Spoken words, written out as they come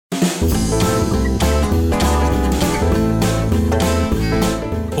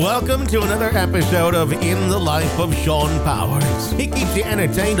welcome to another episode of In the Life of Shawn Powers. He keeps you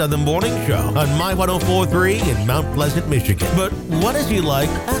entertained on the morning show on My 104.3 in Mount Pleasant, Michigan. But what is he like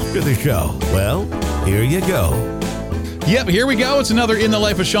after the show? Well, here you go. Yep, here we go. It's another In the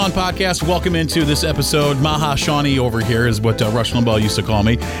Life of Shawn podcast. Welcome into this episode. Maha Shawnee over here is what Rush Limbaugh used to call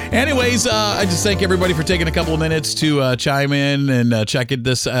me. Anyways, I just thank everybody for taking a couple of minutes to chime in and check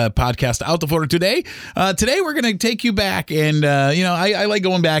this podcast out for today. Today, we're going to take you back. And, I like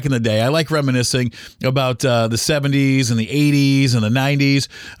going back in the day. I like reminiscing about the 70s and the 80s and the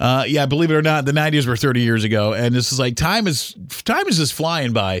 90s. Believe it or not, the 90s were 30 years ago. And this is like time is just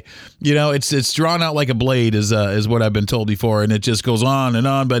flying by. You know, it's drawn out like a blade is what I've been told before, and it just goes on and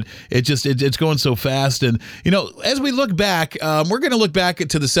on, but it's going so fast. And as we look back, we're going to look back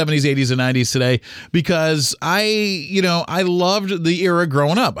to the 70s, 80s, and 90s today, because I loved the era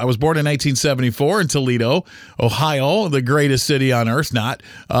growing up. I was born in 1974 in Toledo, Ohio, the greatest city on earth.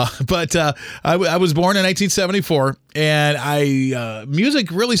 But I was born in 1974, and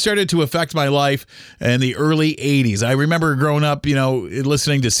music really started to affect my life in the early 80s. I remember growing up,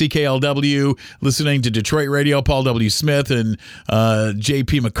 listening to CKLW, listening to Detroit radio, Paul W. Smith and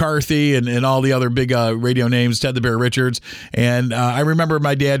J.P. McCarthy and all the other big radio names, Ted the Bear Richards. And I remember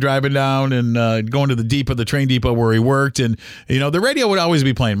my dad driving down and going to the train depot where he worked. And, the radio would always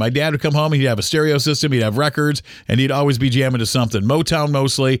be playing. My dad would come home, he'd have a stereo system, he'd have records, and he'd always be jamming to something. Motown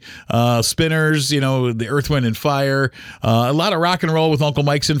mostly, Spinners, the Earth, Wind, and Fire, a lot of rock and roll with Uncle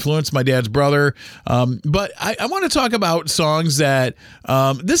Mike's influence, my dad's brother. But I want to talk about songs that,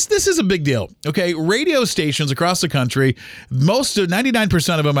 this is a big deal, okay? Radio stations across the country, most of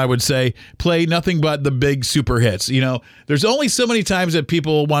 99% of them, I would say, play nothing but the big super hits. There's only so many times that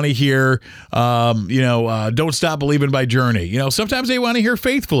people want to hear, Don't Stop Believing by Journey. Sometimes they want to hear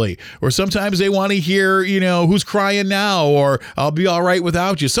Faithfully, or sometimes they want to hear, Who's Crying Now, or I'll Be All Right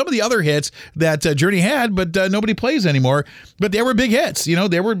Without You. Some of the other hits that Journey had, but nobody plays anymore. But they were big hits.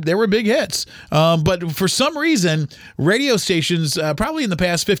 They were big hits. But for some reason, radio stations, probably in the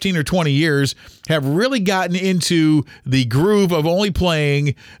past 15 or 20 years, have really gotten into the groove of only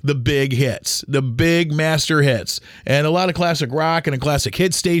playing the big hits, the big master hits, and a lot of classic rock and classic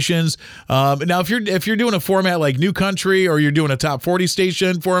hit stations. Now, if you're doing a format like New Country, or you're doing a top 40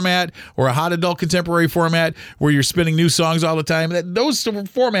 station format, or a hot adult contemporary format where you're spinning new songs all the time, those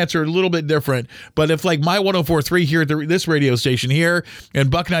formats are a little bit different. But if like My 104.3 here at this radio station here, and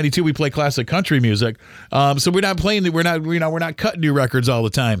Buck 92, we play classic country music, so we're not playing we're not cutting new records all the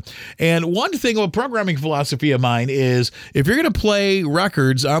time. And one thing, a programming philosophy of mine is, if you're going to play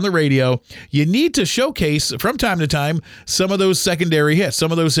records on the radio, you need to showcase from time to time some of those secondary hits,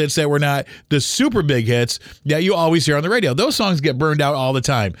 some of those hits that were not the super big hits that you always hear on the radio. Those songs get burned out all the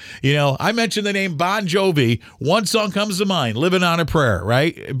time. I mentioned the name Bon Jovi. One song comes to mind, Living on a Prayer,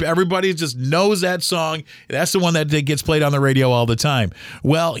 right? Everybody just knows that song. That's the one that gets played on the radio all the time.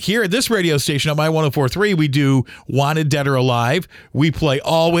 Well, here at this radio station at My 104.3, we do Wanted, Dead or Alive. We play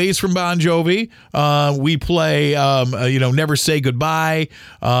Always from Bon Jovi. We play, Never Say Goodbye.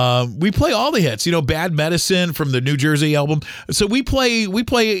 We play all the hits, Bad Medicine from the New Jersey album. So we play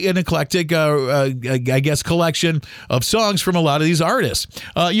an eclectic, collection of songs from a lot of these artists.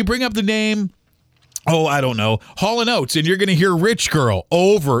 You bring up the name, I don't know, Hall & Oates, and you're going to hear Rich Girl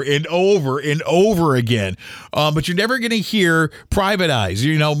over and over and over again. But you're never going to hear Private Eyes.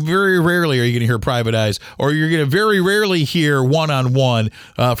 Very rarely are you going to hear Private Eyes, or you're going to very rarely hear One on One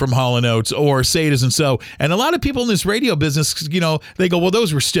from Hall & Oates, or Say It Isn't So. And a lot of people in this radio business, they go, well,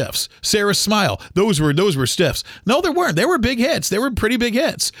 those were stiffs. Sarah Smile, those were stiffs. No, they weren't. They were big hits. They were pretty big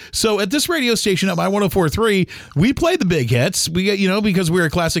hits. So at this radio station at My 104.3, we play the big hits. We, because we're a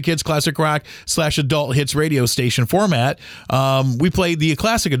classic hits, classic rock / adult hits radio station format. We play the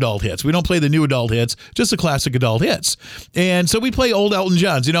classic adult hits. We don't play the new adult hits, just the classic adult hits. And so we play old Elton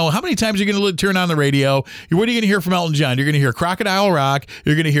Johns. How many times are you going to turn on the radio? What are you going to hear from Elton John? You're going to hear Crocodile Rock.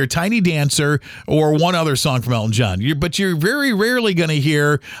 You're going to hear Tiny Dancer, or one other song from Elton John. But you're very rarely going to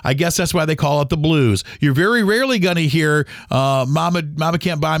hear, I guess that's why they call it the blues. You're very rarely going to hear Mama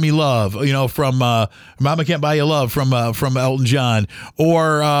Can't Buy Me Love, from Mama Can't Buy You Love from Elton John,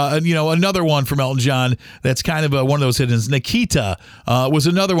 or another one from Elton John that's kind of one of those hidden. Nikita was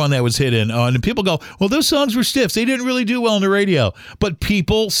another one that was hidden. And people go, well, those songs were stiffs. They didn't really do well on the radio. But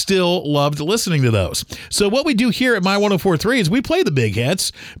people still loved listening to those. So what we do here at My 104.3 is we play the big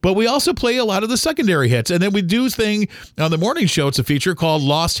hits, but we also play a lot of the secondary hits. And then we do a thing on the morning show. It's a feature called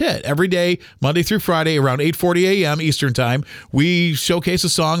Lost Hit. Every day, Monday through Friday, around 8:40 a.m. Eastern Time, we showcase a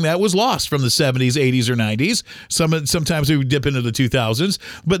song that was lost from the 70s, 80s, or 90s. Sometimes we dip into the 2000s.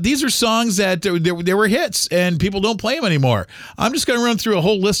 But these are songs that there were hits, and people don't play them anymore. I'm just going to run through a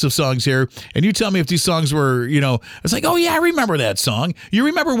whole list of songs here, and you tell me if these songs were, it's like, oh yeah, I remember that song. You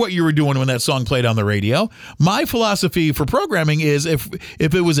remember what you were doing when that song played on the radio. My philosophy for programming is if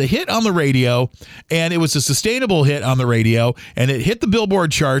it was a hit on the radio, and it was a sustainable hit on the radio, and it hit the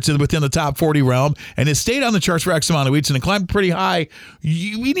Billboard charts and within the top 40 realm, and it stayed on the charts for X amount of weeks, and it climbed pretty high,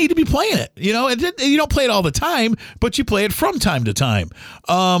 we need to be playing it. You don't play it all the time, but you play it from time to time.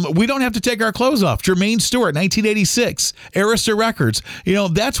 We don't have to take our clothes off. Jermaine Stewart, 1986, Arista Records.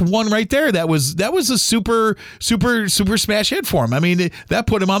 That's one right there. That was a super smash hit for him. I mean, that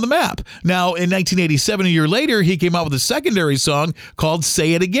put him on the map. Now, in 1987, a year later, he came out with a secondary song called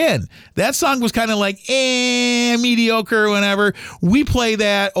Say It Again. That song was kind of like, mediocre, whatever. We play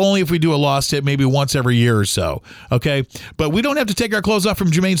that only if we do a lost hit, maybe once every year or so. Okay. But we don't have to take our clothes off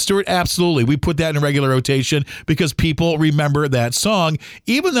from Jermaine Stewart. Absolutely. We put that in regular rotation because people remember that song,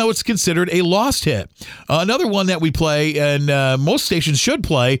 even though it's considered a lost hit. Another one that we play, and most stations should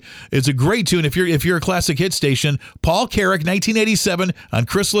play, is a great tune. If you're a classic hit station, Paul Carrack, 1987, on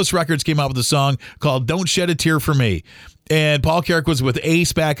Chrysalis Records, came out with a song called Don't Shed a Tear for Me. And Paul Carrack was with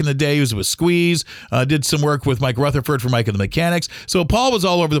Ace back in the day. He was with Squeeze, did some work with Mike Rutherford for Mike and the Mechanics. So Paul was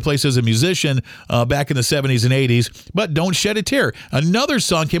all over the place as a musician back in the 70s and 80s. But Don't Shed a Tear. Another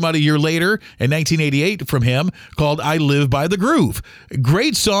song came out a year later in 1988 from him called I Live by the Groove.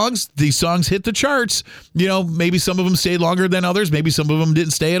 Great songs. These songs hit the charts. Maybe some of them stayed longer than others. Maybe some of them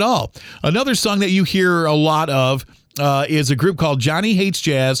didn't stay at all. Another song that you hear a lot of is a group called Johnny Hates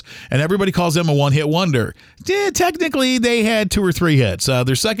Jazz, and everybody calls them a one-hit wonder. Technically, they had 2 or 3 hits.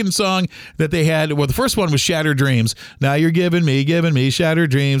 Their second song that they had, the first one was Shattered Dreams. Now you're giving me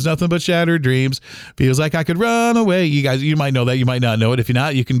shattered dreams, nothing but shattered dreams. Feels like I could run away. You guys, you might know that. You might not know it. If you're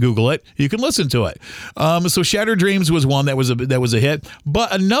not, you can Google it. You can listen to it. So Shattered Dreams was one that was a hit.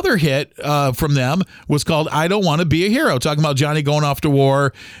 But another hit from them was called I Don't Want to Be a Hero, talking about Johnny going off to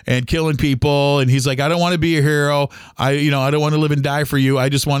war and killing people. And he's like, I don't want to be a hero. I don't want to live and die for you. I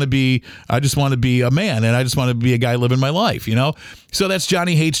just want to be a man, and I just want to be a guy living my life, So that's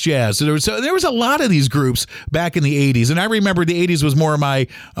Johnny Hates Jazz. So there was a lot of these groups back in the 80s, and I remember the 80s was more of my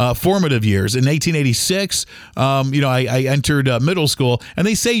formative years. In 1986, I entered middle school, and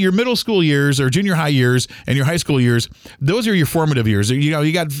they say your middle school years or junior high years and your high school years, those are your formative years.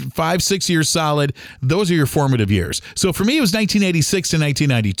 You got 5-6 years solid. Those are your formative years. So for me, it was 1986 to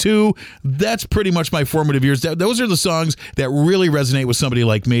 1992. That's pretty much my formative years. Those are the songs that really resonate with somebody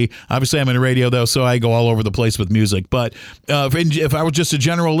like me. Obviously, I'm in the radio, though, so I go all over the place with music. But if I was just a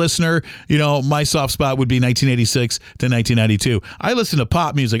general listener, my soft spot would be 1986 to 1992. I listen to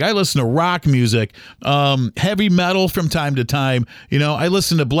pop music. I listen to rock music, heavy metal from time to time. I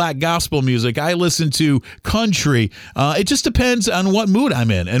listen to black gospel music. I listen to country. It just depends on what mood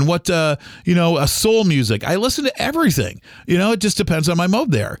I'm in and what, a soul music. I listen to everything. It just depends on my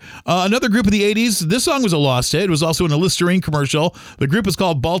mode there. Another group of the 80s, this song was a lost hit. It was also in a Listerine commercial. The group is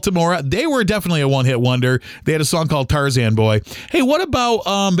called Baltimore. They were definitely a one-hit wonder. They had a song called Tarzan Boy. Hey, what about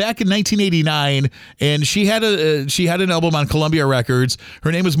back in 1989? And she had an album on Columbia Records.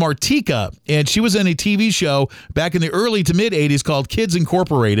 Her name was Martika, and she was in a TV show back in the early to mid 80s called Kids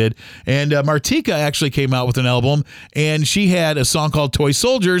Incorporated. And Martika actually came out with an album, and she had a song called Toy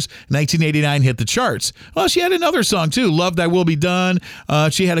Soldiers. 1989 hit the charts. Well, she had another song too, Love Thy Will Be Done.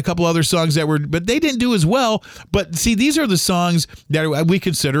 She had a couple other songs but they didn't do as well. But see, these are the songs that we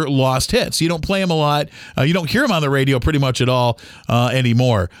consider lost hits. You don't play them a lot. You don't hear them on the radio pretty much at all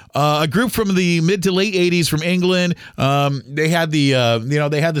anymore. A group from the mid to late 80s from England. They had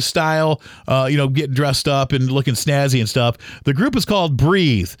the style, getting dressed up and looking snazzy and stuff. The group is called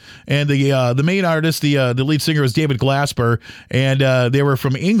Breathe, and the main artist, the lead singer, was David Glasper, and they were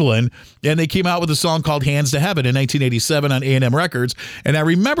from England, and they came out with a song called Hands to Heaven in 1987 on A&M Records. And I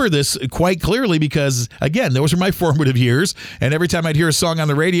remember this quite clearly because, again, those were my formative years, and every time I'd hear a song on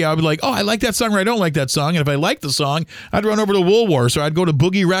the radio, I'd be like, oh, I like that song, or I don't like that song. And if I liked the song, I'd run over to Woolworths, or I'd go to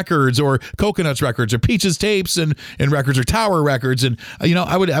Boogie Records or Coconuts Records or Peaches Tapes and Records or Tower Records. And,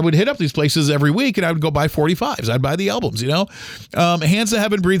 I would hit up these places every week, and I would go buy 45s. I'd buy the albums, Hands to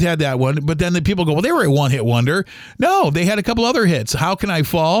Heaven, Breathe had that one. But then the people go, well, they were a one-hit wonder. No, they had a couple other hits. How Can I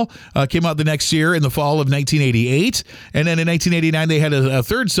Fall came out the next year in the fall of 1988. And then in 1989, they had a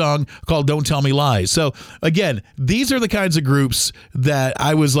third song called Don't Tell Me Lies. So again, these are the kinds of groups that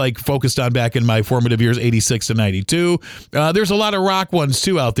I was focused on back in my formative years, 86 to 92. There there's a lot of rock ones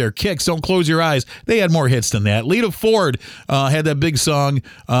too out there. Kicks, Don't Close Your Eyes. They had more hits than that. Lita Ford had that big song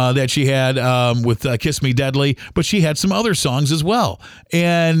that she had with Kiss Me Deadly, but she had some other songs as well.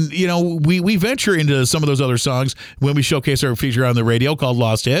 And, you know, we venture into some of those other songs when we showcase our feature on the radio called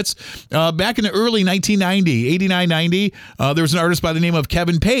Lost Hits. Back in the early 1990, 89, 90, there was an artist by the name of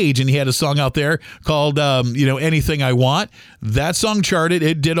Kevin Page, and he had a song out there called, Anything I Want. That song charted.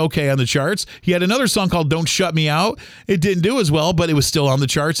 It did okay on the charts. He had another song called Don't Shut Me Out. It didn't do as well, but it was still on the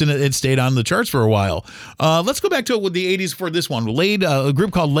charts, and it stayed on the charts for a while. Let's go back to it with the 80s for this one. A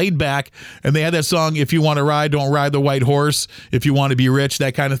group called Laid Back, and they had that song, If You Want to Ride, Don't Ride the White Horse, If You Want to Be Rich,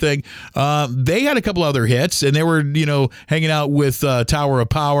 that kind of thing. They had a couple other hits, and they were, hanging out with Tower of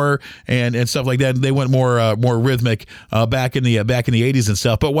Power and stuff like that. They went more rhythmic back in the 80s and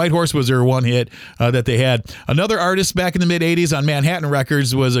stuff. But White Horse was their one hit that they had. Another artist back in the mid 80s on Manhattan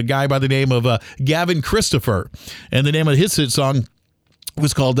Records was a guy by the name of Gavin Christopher, and the name of his hit song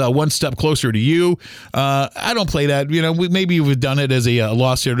was called One Step Closer to You. I don't play that. Maybe we've done it as a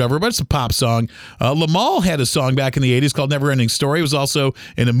lost hit or whatever, but it's a pop song. Lamal had a song back in the 80s called Never Ending Story. It was also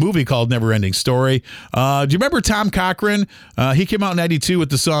in a movie called Never Ending Story. Do you remember Tom Cochran? He came out in 92 with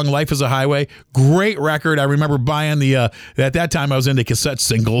the song Life is a Highway. Great record. I remember buying at that time I was into cassette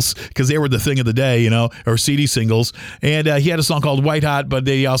singles because they were the thing of the day, or CD singles. And he had a song called White Hot, but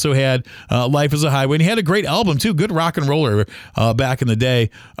they also had Life is a Highway. And he had a great album too. Good rock and roller back in the day.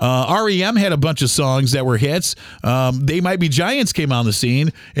 REM had a bunch of songs that were hits. They Might Be Giants came on the scene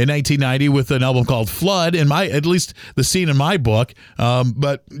in 1990 with an album called Flood, at least the scene in my book.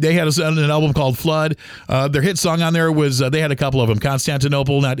 But they had an album called Flood. Their hit song on there was, they had a couple of them,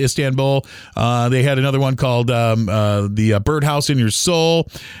 Constantinople, not Istanbul. They had another one called the Birdhouse in Your Soul.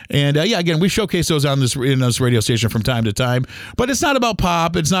 And again, we showcase those in this radio station from time to time. But it's not about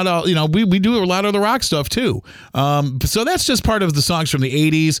pop. It's not all, we do a lot of the rock stuff too. So that's just part of the songs from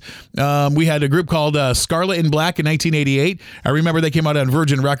the 80s. We had a group called Scarlet and Black in 1988. I remember they came out on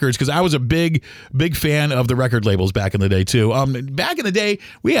Virgin Records because I was a big fan of the record labels back in the day too. Back in the day,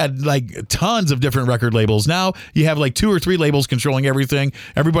 we had like tons of different record labels. Now you have like 2 or 3 labels controlling everything.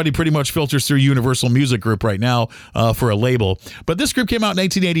 Everybody pretty much filters through Universal Music Group right now for a label. But this group came out in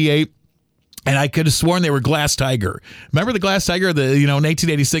 1988. And I could have sworn they were Glass Tiger. Remember the Glass Tiger, in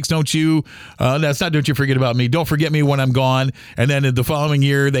 1986, Don't You Forget About Me, Don't Forget Me When I'm Gone. And then the following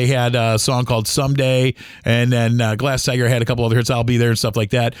year, they had a song called Someday. And then Glass Tiger had a couple other hits, I'll Be There and stuff like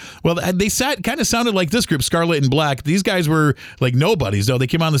that. Well, they kind of sounded like this group, Scarlet and Black. These guys were like nobodies, though. They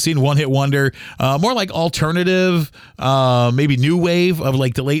came on the scene, one-hit wonder, more like alternative, maybe new wave of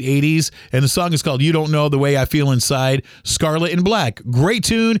like the late 80s. And the song is called You Don't Know the Way I Feel Inside, Scarlet and Black. Great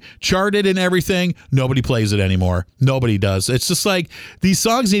tune, charted in everything. Nobody plays it anymore. Nobody does. It's just like these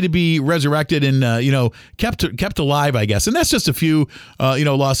songs need to be resurrected and kept alive, I guess. And that's just a few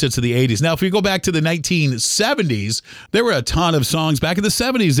lost hits of the 80s. Now, if we go back to the 1970s, there were a ton of songs back in the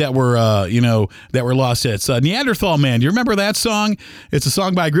 70s that were lost hits. Neanderthal Man. Do you remember that song? It's a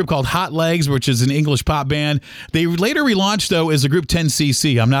song by a group called Hot Legs, which is an English pop band. They later relaunched though as a group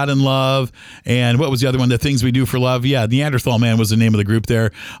 10cc. I'm Not in Love. And what was the other one? The Things We Do for Love. Yeah, Neanderthal Man was the name of the group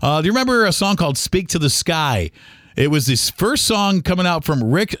there. Do you remember a song called Speak to the Sky? It was this first song coming out from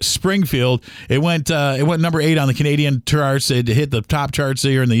Rick Springfield. It went number 8 on the Canadian charts. It hit the top charts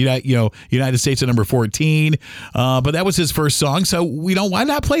here in the United States at number 14. But that was his first song. So why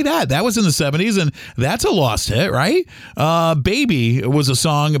not play that? That was in the 70s, and that's a lost hit, right? Baby was a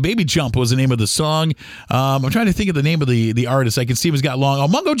song. Baby Jump was the name of the song. I'm trying to think of the name of the artist. I can see he's got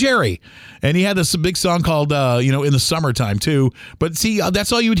long. Mungo Jerry, and he had this big song called In the Summertime too. But see,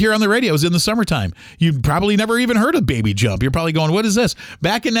 that's all you would hear on the radio is In the Summertime. You'd probably never even heard of Baby Jump. You're probably going, what is this?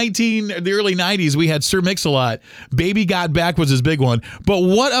 Back in the early 90s, we had Sir Mix-a-Lot. Baby Got Back was his big one. But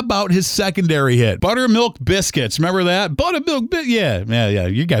what about his secondary hit? Buttermilk Biscuits. Remember that? Buttermilk Biscuits. Yeah.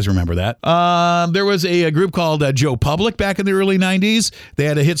 You guys remember that. There was a group called Joe Public back in the early 90s. They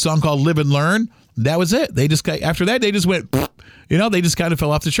had a hit song called Live and Learn. That was it. After that, they just went, they just kind of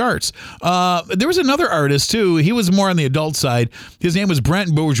fell off the charts. There was another artist, too. He was more on the adult side. His name was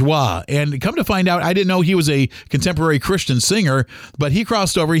Brent Bourgeois. And come to find out, I didn't know he was a contemporary Christian singer, but he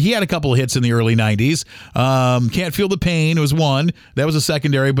crossed over. He had a couple of hits in the early 90s. Can't Feel the Pain was one. That was a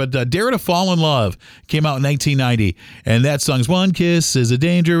secondary. But Dare to Fall in Love came out in 1990. And that song's One Kiss is a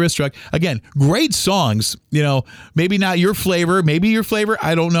Dangerous Drug. Again, great songs. Maybe not your flavor. Maybe your flavor.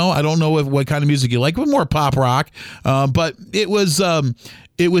 I don't know. I don't know what kind of music you like, but more pop rock. But it was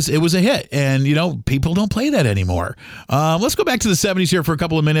it was a hit. And, people don't play that anymore. Let's go back to the 70s here for a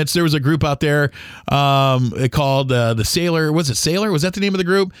couple of minutes. There was a group out there called the Sailor. Was it Sailor? Was that the name of the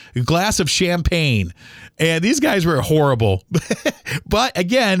group? A Glass of Champagne. And these guys were horrible. But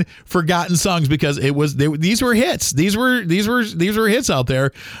again, forgotten songs because these were hits. These were hits out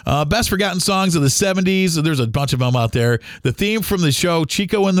there. Best forgotten songs of the 70s. There's a bunch of them out there. The theme from the show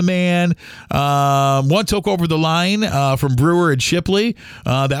Chico and the Man. One Took Over the Line from Brewer and Shipley.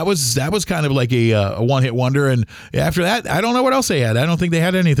 That was kind of like a one-hit wonder. And after that, I don't know what else they had. I don't think they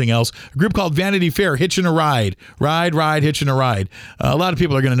had anything else. A group called Vanity Fair, Hitchin' a Ride. Ride, Hitchin' a Ride. A lot of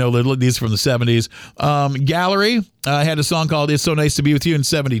people are going to know these from the 70s. Gallery had a song called It's So Nice to Be With You in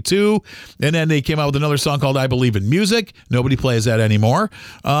 72. And then they came out with another song called I Believe in Music. Nobody plays that anymore.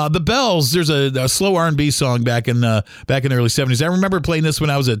 The Bells, there's a slow R&B song back in the early 70s. I remember playing this when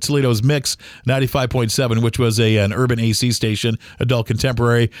I was at Toledo's Mix 95.7, which was an urban AC station, adult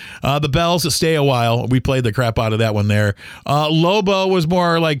contemporary. The Bells, Stay a While. We played the crap out of that one there. Lobo was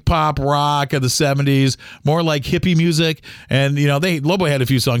more like pop rock of the 70s, more like hippie music. And, Lobo had a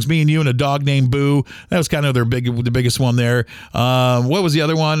few songs, Me and You and a Dog Named Boo. That was kind of the biggest one there. What was the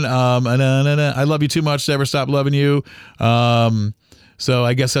other one? I Love You Too Much to Ever Stop Loving You. So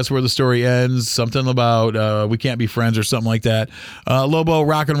I guess that's where the story ends. Something about We Can't Be Friends or something like that. Lobo,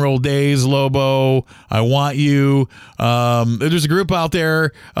 Rock and Roll Days. Lobo, I Want You. There's a group out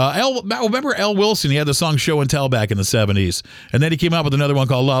there. Remember L. Wilson? He had the song Show and Tell back in the 70s. And then he came out with another one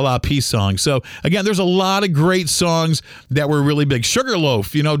called La La Peace Song. So again, there's a lot of great songs that were really big.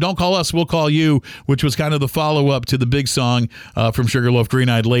 Sugarloaf, Don't Call Us, We'll Call You, which was kind of the follow-up to the big song from Sugarloaf, Green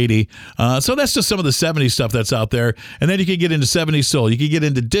Eyed Lady. So that's just some of the 70s stuff that's out there. And then you can get into 70s soul. You can get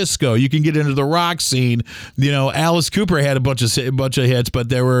into disco. You can get into the rock scene. Alice Cooper had a bunch of hits, but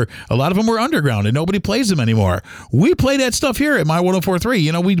a lot of them were underground, and nobody plays them anymore. We play that stuff here at My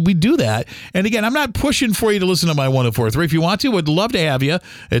 104.3. We do that. And again, I'm not pushing for you to listen to My 104.3. If you want to, would love to have you.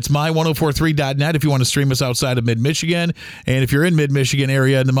 It's my1043.net if you want to stream us outside of Mid-Michigan. And if you're in Mid-Michigan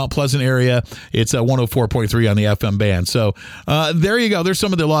area, in the Mount Pleasant area, it's 104.3 on the FM band. So there you go. There's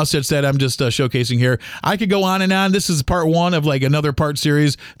some of the lost hits that I'm just showcasing here. I could go on and on. This is part one of like another part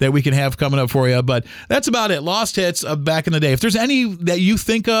series that we can have coming up for you, but that's about it. Lost hits of back in the day. If there's any that you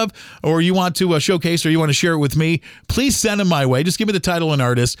think of or you want to showcase or you want to share it with me, please send them my way. Just give me the title and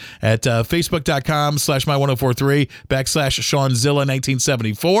artist at facebook.com/my1043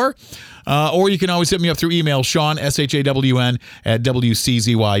 /ShawnZilla1974. Or you can always hit me up through email, Shawn, SHAWN, at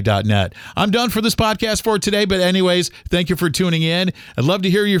WCZY.net. I'm done for this podcast for today, but anyways, thank you for tuning in. I'd love to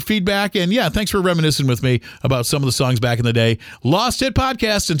hear your feedback, and yeah, thanks for reminiscing with me about some of the songs back in the day. Lost Hit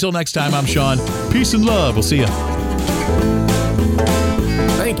Podcast. Until next time, I'm Shawn. Peace and love. We'll see you.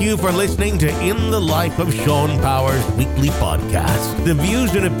 Thank you for listening to In the Life of Shawn Powers weekly podcast. The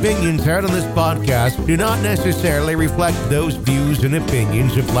views and opinions heard on this podcast do not necessarily reflect those views and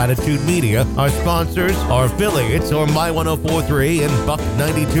opinions of Latitude Media, our sponsors, our affiliates, or My 104.3 and Buck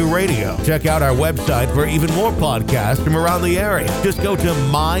 92 Radio. Check out our website for even more podcasts from around the area. Just go to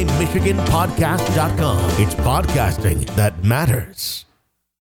mymichiganpodcast.com. It's podcasting that matters.